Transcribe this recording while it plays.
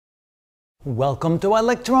Welcome to our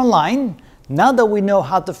lecture online. Now that we know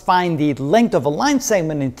how to find the length of a line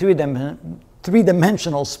segment in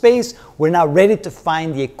three-dimensional space, we're now ready to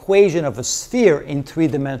find the equation of a sphere in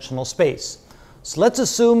three-dimensional space. So let's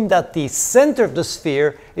assume that the center of the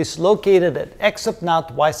sphere is located at x sub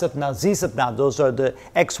naught, y sub naught, z sub naught. Those are the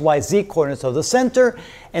x, y, z coordinates of the center.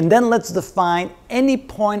 And then let's define any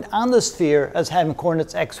point on the sphere as having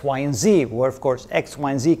coordinates x, y, and z, where of course x, y,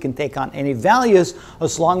 and z can take on any values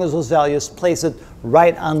as long as those values place it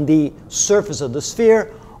right on the surface of the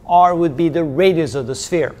sphere. R would be the radius of the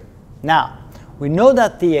sphere. Now, we know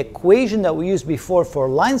that the equation that we used before for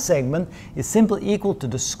a line segment is simply equal to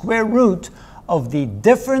the square root of the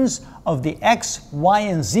difference of the x, y,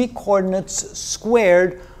 and z coordinates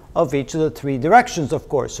squared of each of the three directions, of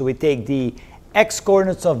course. So we take the x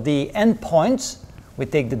coordinates of the endpoints, we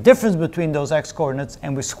take the difference between those x coordinates,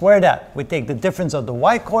 and we square that. We take the difference of the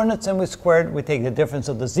y coordinates and we square it. We take the difference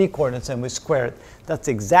of the z coordinates and we square it. That's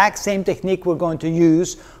the exact same technique we're going to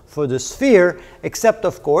use for the sphere, except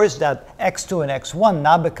of course that x2 and x1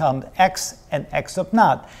 now become x and x sub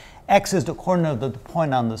naught. X is the coordinate of the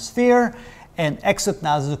point on the sphere, and x sub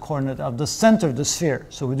naught is the coordinate of the center of the sphere.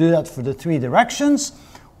 So we do that for the three directions.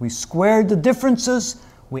 We square the differences,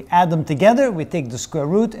 we add them together, we take the square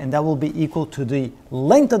root, and that will be equal to the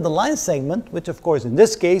length of the line segment, which of course in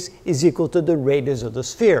this case is equal to the radius of the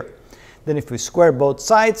sphere. Then if we square both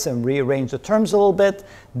sides and rearrange the terms a little bit,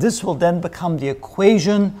 this will then become the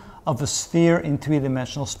equation of a sphere in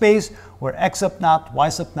three-dimensional space, where x sub naught, y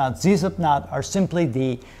sub naught, z sub naught are simply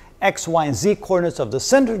the x, y, and z coordinates of the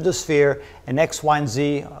center of the sphere, and x, y, and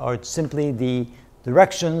z are simply the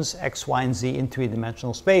directions x, y, and z in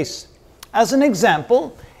three-dimensional space. As an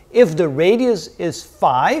example, if the radius is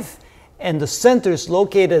 5 and the center is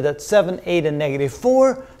located at 7, 8, and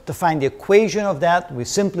 -4, to find the equation of that, we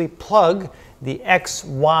simply plug the x,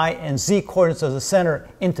 y, and z coordinates of the center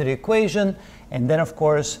into the equation, and then of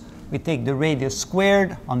course we take the radius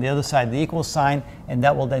squared on the other side of the equal sign, and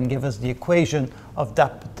that will then give us the equation of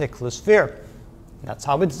that particular sphere. That's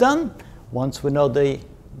how it's done. Once we know the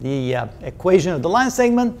equation of the line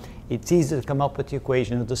segment, it's easy to come up with the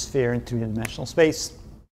equation of the sphere in three-dimensional space.